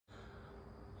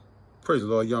Praise the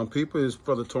Lord, young people. It's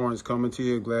Brother Torrance coming to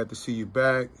you. Glad to see you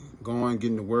back,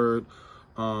 getting the word.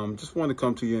 Just wanted to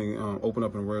come to you and open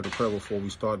up in a word of prayer before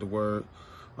we start the word.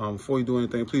 Before you do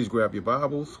anything, please grab your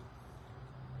Bibles.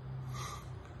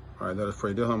 All right, let us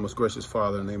pray. Dear most gracious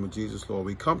Father, in the name of Jesus, Lord,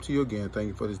 we come to you again. Thank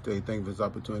you for this day. Thank you for this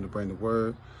opportunity to bring the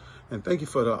word. And thank you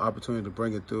for the opportunity to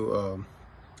bring it through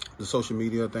the social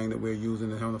media thing that we're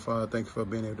using, Heavenly Father. Thank you for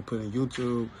being able to put in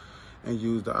YouTube and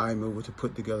use the iMovie to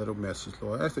put together the message,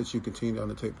 Lord. I ask that you continue to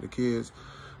undertake for the kids,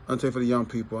 undertake for the young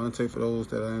people, undertake for those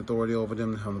that are in authority over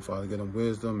them, Heavenly Father. Give them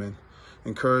wisdom and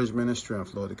encouragement and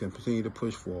strength, Lord, to continue to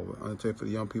push forward. Undertake for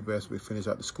the young people as we finish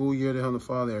out the school year, Heavenly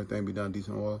Father. Everything be done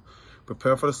decent order.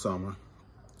 Prepare for the summer.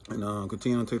 And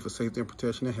continue to undertake for safety and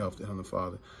protection and health, Heavenly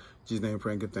Father. In Jesus' name,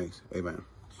 pray and give thanks. Amen.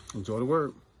 Enjoy the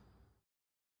word.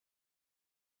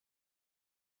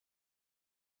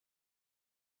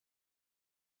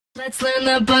 Let's learn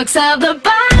the books of the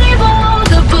Bible,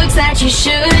 the books that you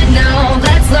should know.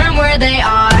 Let's learn where they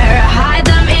are, hide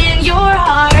them in your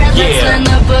heart. Let's learn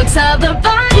the books of the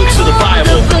Bible,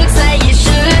 the books that you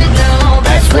should know.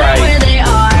 Let's learn where they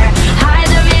are, hide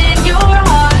them in your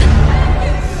heart.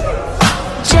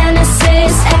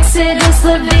 Genesis, Exodus,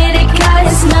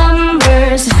 Leviticus,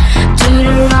 Numbers,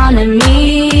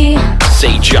 Deuteronomy.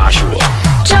 Say Joshua.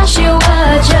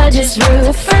 Joshua, Judges,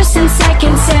 Ruth, 1st and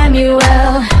 2nd Samuel,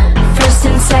 1st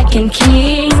and 2nd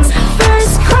Kings,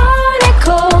 1st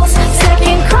Chronicles,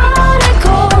 2nd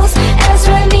Chronicles,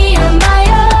 Ezra,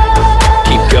 Nehemiah.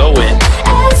 Keep going.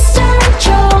 Esther,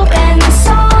 Job, and the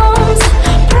Psalms,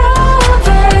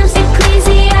 Proverbs,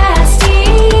 Ecclesiastes,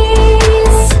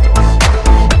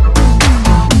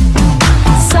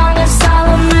 Song of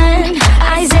Solomon,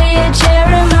 Isaiah,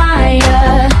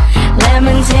 Jeremiah,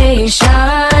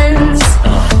 Lamentations.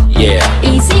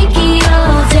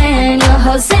 Ezekiel, Daniel,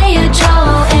 Hosea,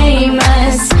 Joel,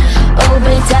 Amos,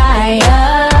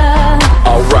 Obadiah.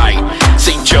 Alright,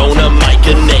 say Jonah,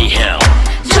 Micah, Nahum.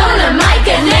 Jonah,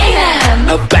 Micah, Nahum.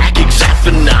 Habakkuk,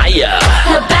 Zephaniah.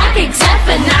 Habakkuk,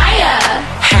 Zephaniah.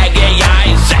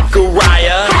 Haggai,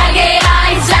 Zechariah.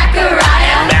 Haggai,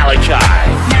 Zechariah. Malachi.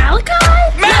 Malachi?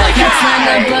 Malachi! Let's learn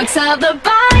the books of the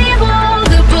Bible,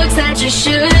 the books that you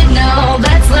should know.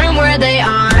 Let's learn where they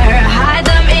are, hide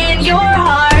them in your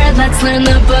heart. Let's learn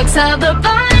the books of the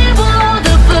Bible,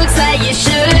 the books that you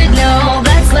should know.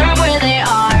 Let's learn where they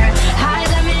are, hide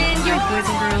them in your heart. Boys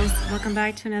and girls, welcome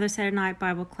back to another Saturday Night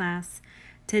Bible class.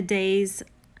 Today's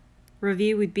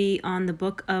review would be on the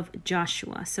book of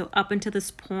Joshua. So up until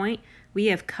this point, we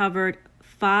have covered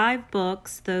 5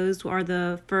 books. Those are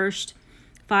the first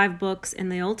 5 books in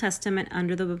the Old Testament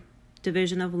under the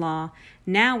division of law.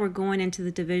 Now we're going into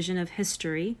the division of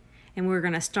history, and we're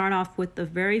going to start off with the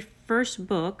very first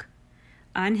book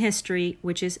on history,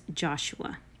 which is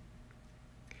Joshua.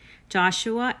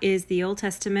 Joshua is the Old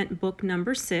Testament book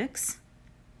number 6.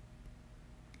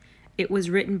 It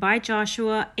was written by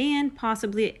Joshua and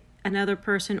possibly another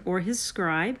person or his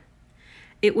scribe.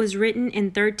 It was written in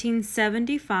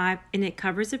 1375, and it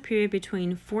covers a period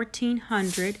between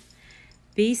 1400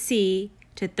 BC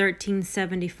to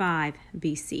 1375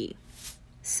 BC.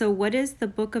 So what is the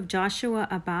book of Joshua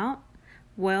about?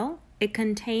 Well, it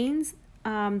contains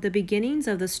the beginnings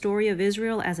of the story of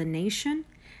Israel as a nation,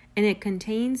 and it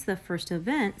contains the first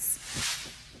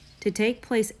events to take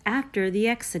place after the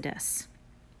Exodus.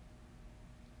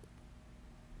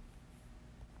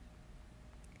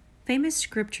 Famous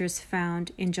scriptures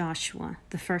found in Joshua.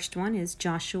 The first one is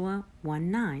Joshua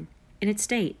 1:9, and it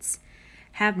states,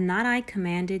 "Have not I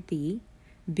commanded thee?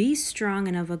 Be strong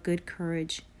and of a good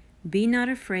courage. Be not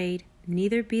afraid,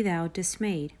 neither be thou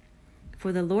dismayed.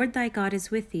 For the Lord thy God is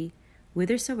with thee,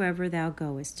 whithersoever thou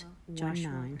goest." John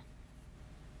 9.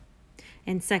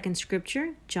 And second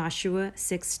scripture, Joshua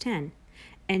 6:10.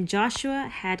 "And Joshua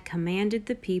had commanded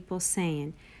the people,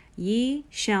 saying, Ye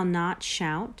shall not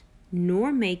shout,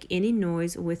 nor make any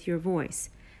noise with your voice,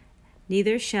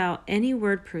 neither shall any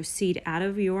word proceed out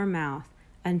of your mouth,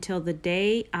 until the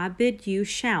day I bid you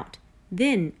shout,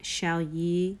 then shall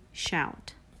ye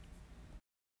shout."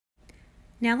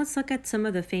 Now let's look at some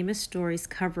of the famous stories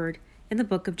covered in the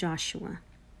book of Joshua.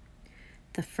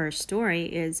 The first story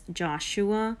is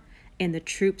Joshua and the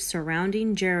troops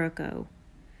surrounding Jericho,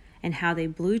 and how they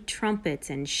blew trumpets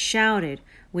and shouted,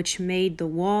 which made the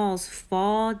walls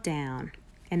fall down.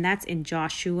 And that's in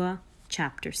Joshua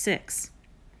chapter 6.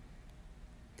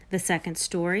 The second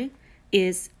story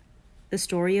is the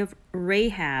story of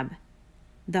Rahab,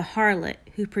 the harlot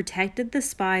who protected the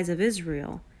spies of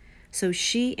Israel, so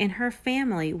she and her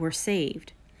family were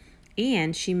saved.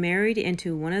 And she married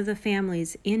into one of the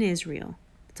families in Israel.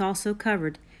 It's also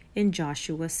covered in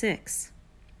Joshua 6.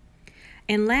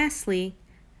 And lastly,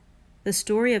 the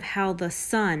story of how the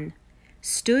sun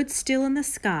stood still in the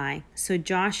sky so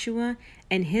Joshua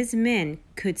and his men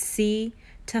could see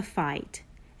to fight.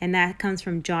 And that comes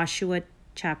from Joshua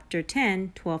chapter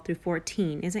 10, 12 through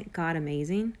 14. Isn't God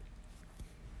amazing?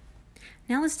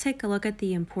 Now let's take a look at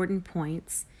the important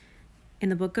points in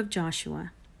the book of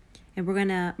Joshua. And we're going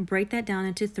to break that down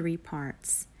into 3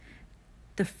 parts.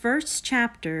 The first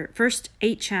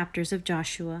 8 chapters of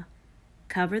Joshua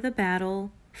cover the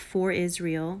battle for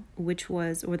Israel,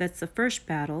 that's the first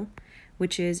battle,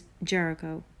 which is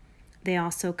Jericho. They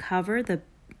also cover the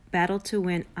battle to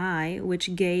win Ai,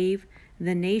 which gave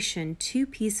the nation 2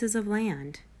 pieces of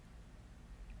land.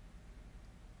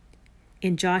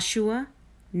 In Joshua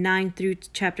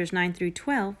chapters 9 through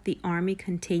 12, the army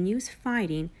continues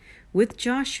fighting with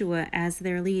Joshua as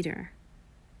their leader.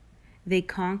 They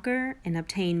conquer and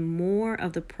obtain more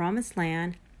of the promised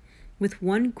land, with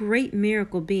one great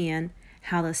miracle being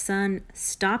how the sun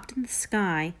stopped in the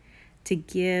sky to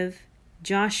give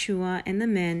Joshua and the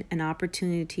men an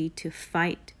opportunity to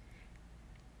fight.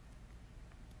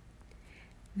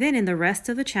 Then in the rest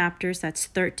of the chapters, that's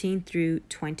 13 through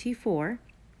 24,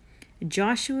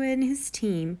 Joshua and his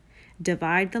team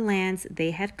divide the lands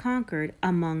they had conquered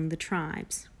among the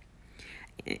tribes.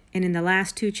 And in the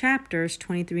last 2 chapters,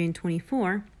 23 and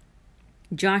 24,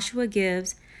 Joshua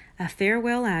gives a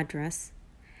farewell address,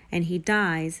 and he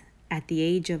dies at the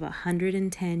age of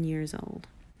 110 years old.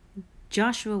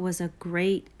 Joshua was a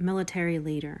great military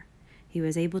leader. He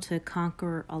was able to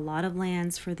conquer a lot of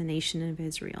lands for the nation of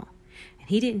Israel. And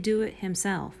he didn't do it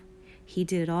himself. He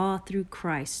did it all through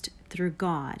Christ, through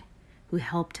God, who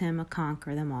helped him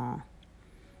conquer them all.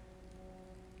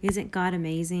 Isn't God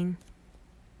amazing?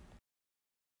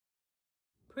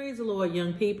 Praise the Lord,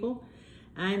 young people.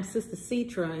 I'm Sister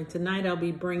Citra, and tonight I'll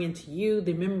be bringing to you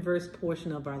the memory verse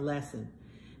portion of our lesson.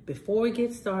 Before we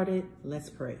get started, let's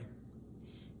pray.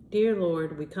 Dear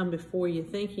Lord, we come before you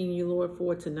thanking you, Lord,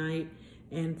 for tonight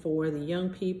and for the young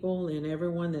people and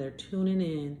everyone that are tuning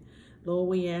in. Lord,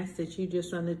 we ask that you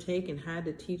just undertake and hide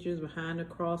the teachers behind the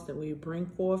cross, that we bring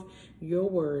forth your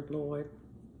word, Lord.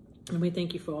 And we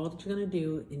thank you for all that you're going to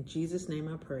do. In Jesus' name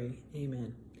I pray.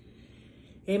 Amen.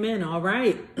 Amen. All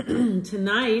right.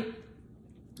 Tonight,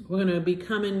 we're going to be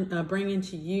bringing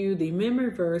to you the memory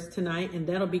verse tonight, and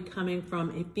that'll be coming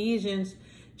from Ephesians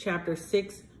chapter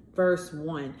 6, verse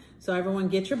 1. So everyone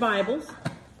get your Bibles.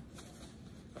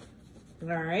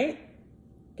 All right.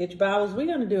 Get your Bibles. We're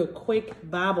going to do a quick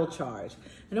Bible charge.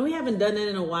 I know we haven't done that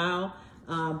in a while,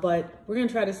 but we're going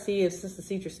to try to see if Sister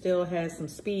Citra still has some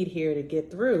speed here to get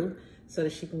through, so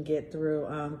that she can get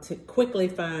through to quickly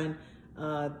find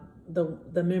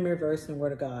the memory verse and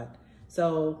Word of God.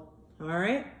 So, all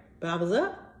right, Bibles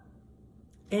up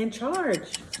and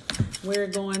charge. We're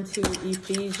going to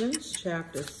Ephesians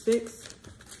chapter 6,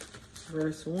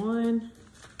 verse 1.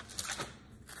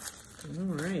 All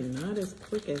right, not as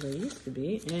quick as I used to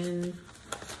be. And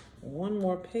one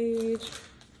more page.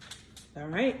 All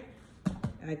right,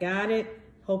 I got it.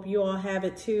 Hope you all have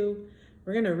it too.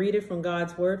 We're going to read it from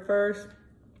God's word first,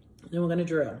 then we're going to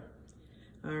drill.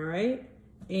 All right,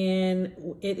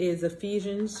 and it is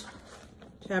Ephesians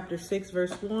chapter 6,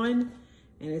 verse 1.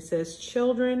 And it says,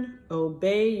 "Children,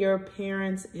 obey your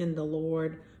parents in the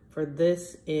Lord, for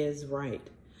this is right."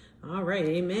 All right,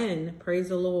 amen. Praise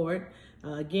the Lord.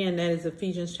 Again, that is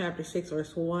Ephesians chapter 6,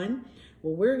 verse 1.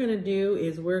 What we're going to do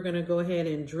is we're going to go ahead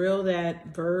and drill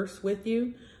that verse with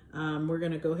you. We're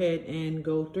going to go ahead and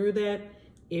go through that.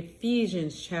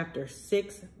 Ephesians chapter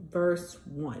 6, verse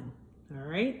 1. All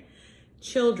right.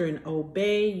 "Children,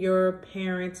 obey your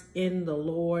parents in the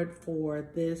Lord, for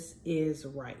this is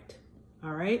right."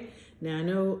 All right. Now, I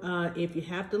know if you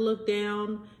have to look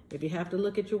down, if you have to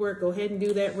look at your work, go ahead and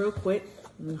do that real quick.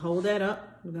 And hold that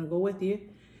up. We're going to go with you.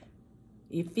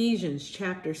 Ephesians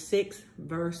chapter 6,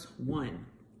 verse 1.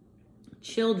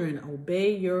 "Children,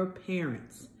 obey your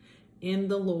parents in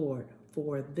the Lord,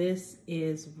 for this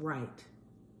is right."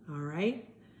 All right.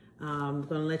 I'm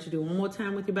going to let you do one more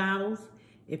time with your Bibles.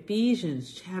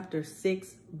 Ephesians chapter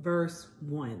 6, verse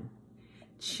 1.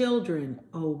 "Children,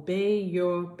 obey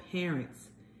your parents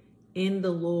in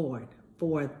the Lord,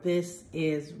 for this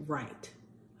is right."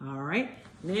 All right.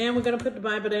 Now we're going to put the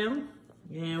Bible down,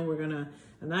 and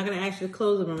I'm not going to ask you to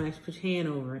close it, but I'm going to put your hand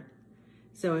over it.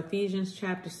 So Ephesians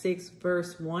chapter 6,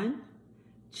 verse 1.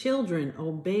 "Children,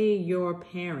 obey your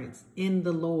parents in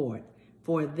the Lord,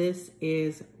 for this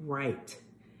is right."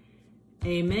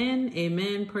 Amen.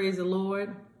 Amen. Praise the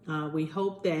Lord. We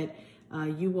hope that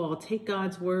you all take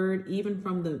God's word, even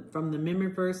from the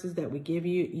memory verses that we give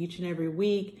you each and every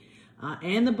week,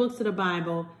 and the books of the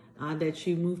Bible, that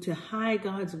you move to hide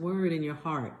God's word in your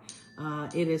heart.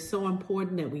 It is so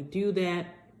important that we do that,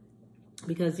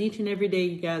 because each and every day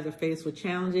you guys are faced with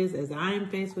challenges, as I am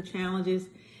faced with challenges,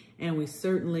 and we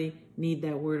certainly need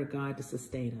that word of God to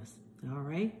sustain us. All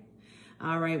right.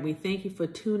 All right. We thank you for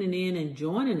tuning in and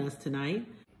joining us tonight.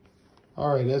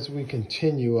 All right. As we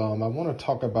continue, I want to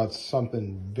talk about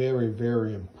something very,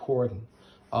 very important.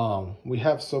 We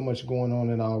have so much going on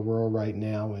in our world right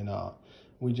now, and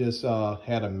we just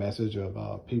had a message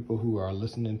of people who are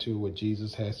listening to what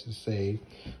Jesus has to say,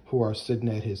 who are sitting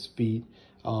at his feet.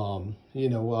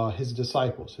 His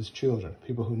disciples, his children,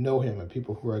 people who know him and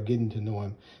people who are getting to know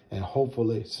him and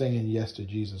hopefully saying yes to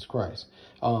Jesus Christ.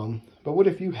 But what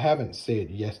if you haven't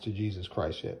said yes to Jesus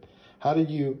Christ yet? How do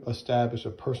you establish a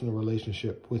personal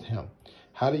relationship with him?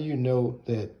 How do you know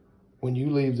that when you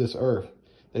leave this earth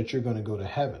that you're going to go to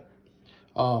heaven?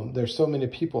 There's so many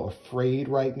people afraid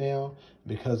right now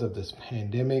because of this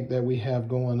pandemic that we have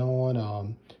going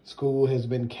on. School has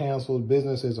been canceled.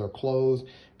 Businesses are closed.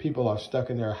 People are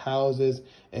stuck in their houses,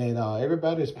 and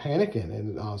everybody's panicking.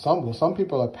 And some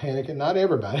people are panicking, not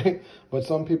everybody, but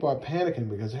some people are panicking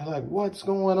because they're like, what's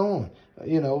going on?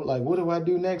 What do I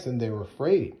do next? And they're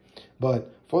afraid.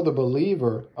 But for the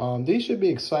believer, these should be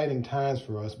exciting times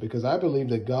for us, because I believe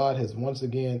that God has once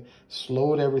again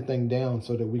slowed everything down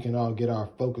so that we can all get our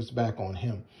focus back on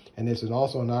him. And this is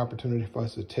also an opportunity for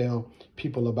us to tell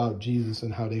people about Jesus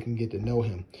and how they can get to know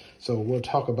him. So we'll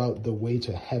talk about the way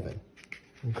to heaven.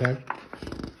 Okay.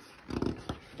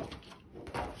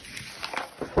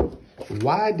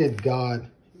 Why did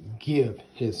God give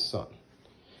his son?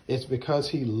 It's because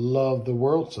he loved the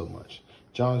world so much.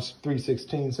 John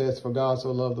 3:16 says, "For God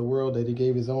so loved the world that he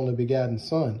gave his only begotten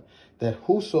son, that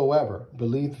whosoever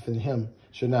believeth in him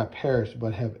should not perish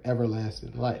but have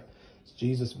everlasting life."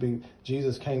 Jesus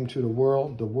came to the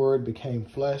world. The word became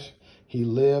flesh. He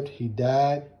lived, he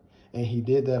died, and he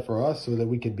did that for us so that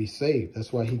we could be saved.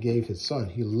 That's why he gave his son.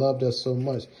 He loved us so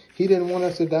much. He didn't want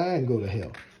us to die and go to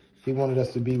hell. He wanted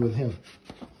us to be with him.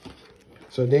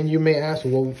 So then you may ask,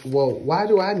 well, why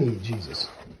do I need Jesus?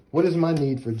 What is my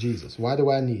need for Jesus? Why do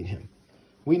I need him?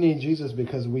 We need Jesus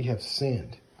because we have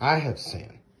sinned. I have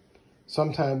sinned.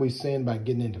 Sometimes we sin by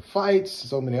getting into fights,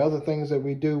 so many other things that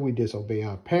we do. We disobey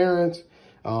our parents.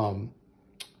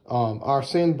 Our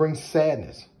sin brings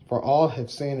sadness. For all have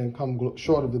sinned and come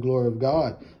short of the glory of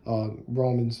God,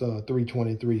 Romans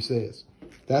 3:23 says.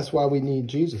 That's why we need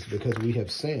Jesus, because we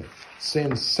have sinned.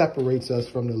 Sin separates us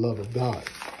from the love of God.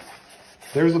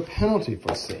 There's a penalty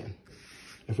for sin.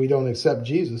 If we don't accept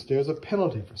Jesus, there's a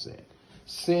penalty for sin.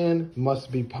 Sin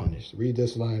must be punished. Read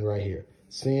this line right here.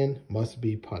 Sin must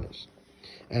be punished.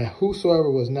 And whosoever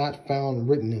was not found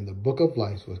written in the book of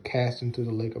life was cast into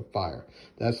the lake of fire.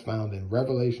 That's found in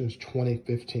Revelations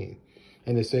 20:15.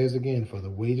 And it says again, for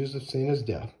the wages of sin is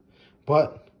death.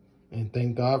 But, and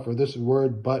thank God for this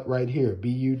word but right here,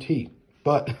 B-U-T.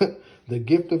 But the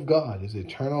gift of God is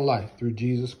eternal life through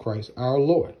Jesus Christ our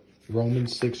Lord.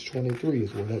 Romans 6:23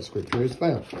 is where that scripture is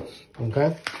found.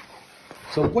 Okay?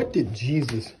 So what did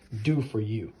Jesus do for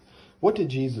you? What did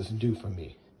Jesus do for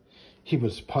me? He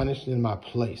was punished in my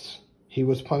place. He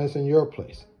was punished in your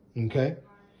place. Okay?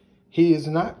 He is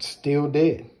not still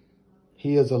dead.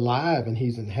 He is alive and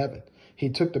he's in heaven. He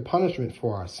took the punishment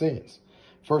for our sins.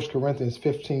 1 Corinthians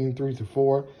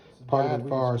 15:3-4, pardon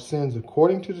for our sins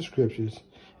according to the scriptures,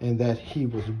 and that he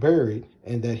was buried,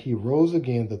 and that he rose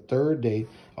again the third day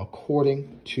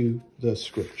according to the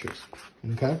scriptures.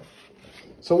 Okay?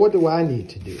 So what do I need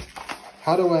to do?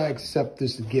 How do I accept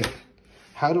this gift?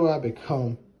 How do I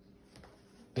become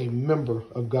a member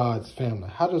of God's family?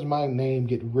 How does my name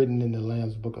get written in the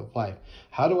Lamb's Book of Life?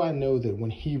 How do I know that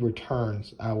when he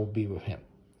returns, I will be with him?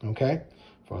 Okay?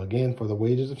 For again, for the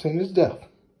wages of sin is death.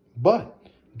 But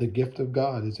the gift of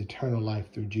God is eternal life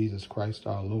through Jesus Christ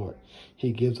our Lord.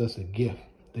 He gives us a gift.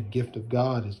 The gift of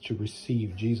God is to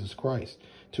receive Jesus Christ,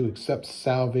 to accept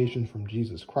salvation from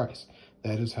Jesus Christ.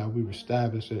 That is how we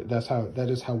establish it. That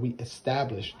is how we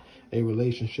establish a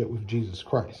relationship with Jesus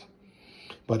Christ.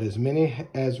 But as many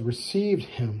as received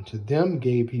him, to them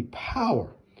gave he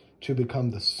power to become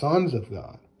the sons of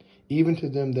God, even to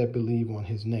them that believe on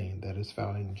his name. That is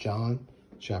found in John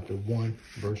chapter 1,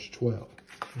 verse 12.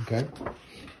 Okay?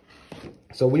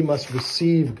 So we must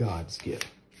receive God's gift.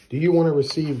 Do you want to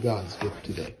receive God's gift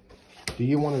today? Do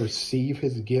you want to receive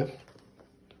his gift?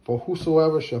 For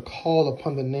whosoever shall call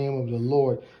upon the name of the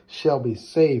Lord shall be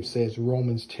saved, says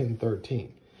Romans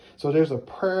 10:13. So there's a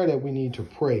prayer that we need to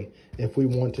pray if we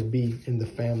want to be in the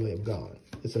family of God.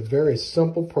 It's a very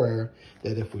simple prayer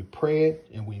that if we pray it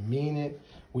and we mean it,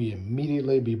 we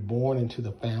immediately be born into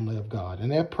the family of God.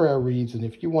 And that prayer reads, and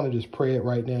if you want to just pray it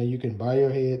right now, you can bow your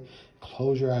head,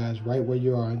 close your eyes right where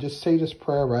you are, and just say this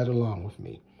prayer right along with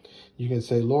me. You can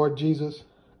say, Lord Jesus,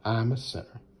 I'm a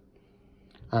sinner.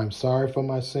 I'm sorry for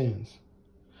my sins.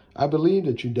 I believe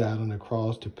that you died on the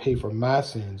cross to pay for my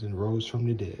sins and rose from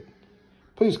the dead.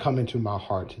 Please come into my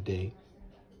heart today.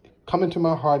 Come into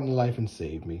my heart and life and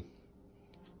save me.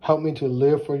 Help me to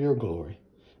live for your glory.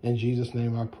 In Jesus'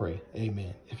 name I pray.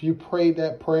 Amen. If you prayed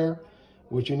that prayer,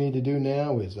 what you need to do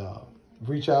now is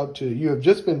reach out to, you have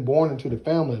just been born into the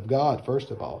family of God,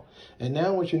 first of all. And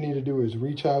now what you need to do is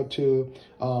reach out to,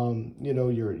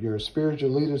 your spiritual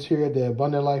leaders here at the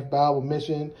Abundant Life Bible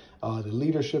Mission, the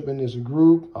leadership in this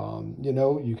group.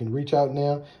 You can reach out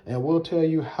now and we'll tell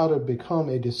you how to become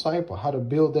a disciple, how to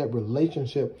build that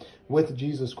relationship with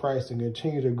Jesus Christ and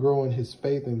continue to grow in his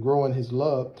faith and grow in his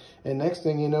love. And next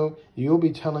thing you know, you'll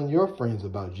be telling your friends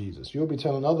about Jesus. You'll be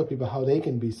telling other people how they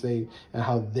can be saved and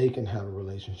how they can have a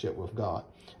relationship with God.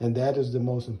 And that is the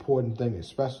most important thing,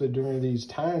 especially during these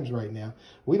times right now.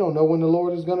 We don't know when the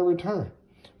Lord is going to return.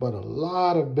 But a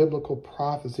lot of biblical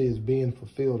prophecy is being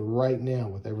fulfilled right now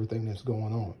with everything that's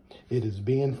going on. It is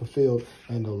being fulfilled,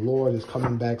 and the Lord is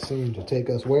coming back soon to take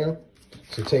us where?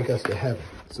 To take us to heaven.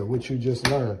 So what you just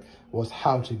learned was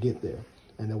how to get there.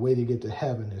 And the way to get to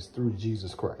heaven is through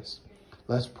Jesus Christ.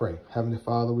 Let's pray. Heavenly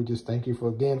Father, we just thank you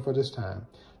for this time.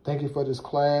 Thank you for this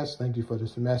class. Thank you for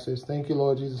this message. Thank you,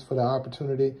 Lord Jesus, for the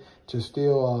opportunity to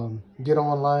still get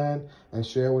online and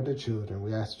share with the children.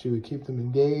 We ask that you would keep them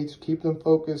engaged, keep them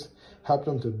focused, help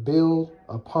them to build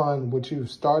upon what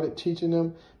you've started teaching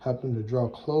them, help them to draw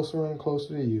closer and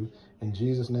closer to you. In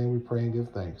Jesus' name we pray and give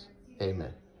thanks.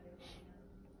 Amen.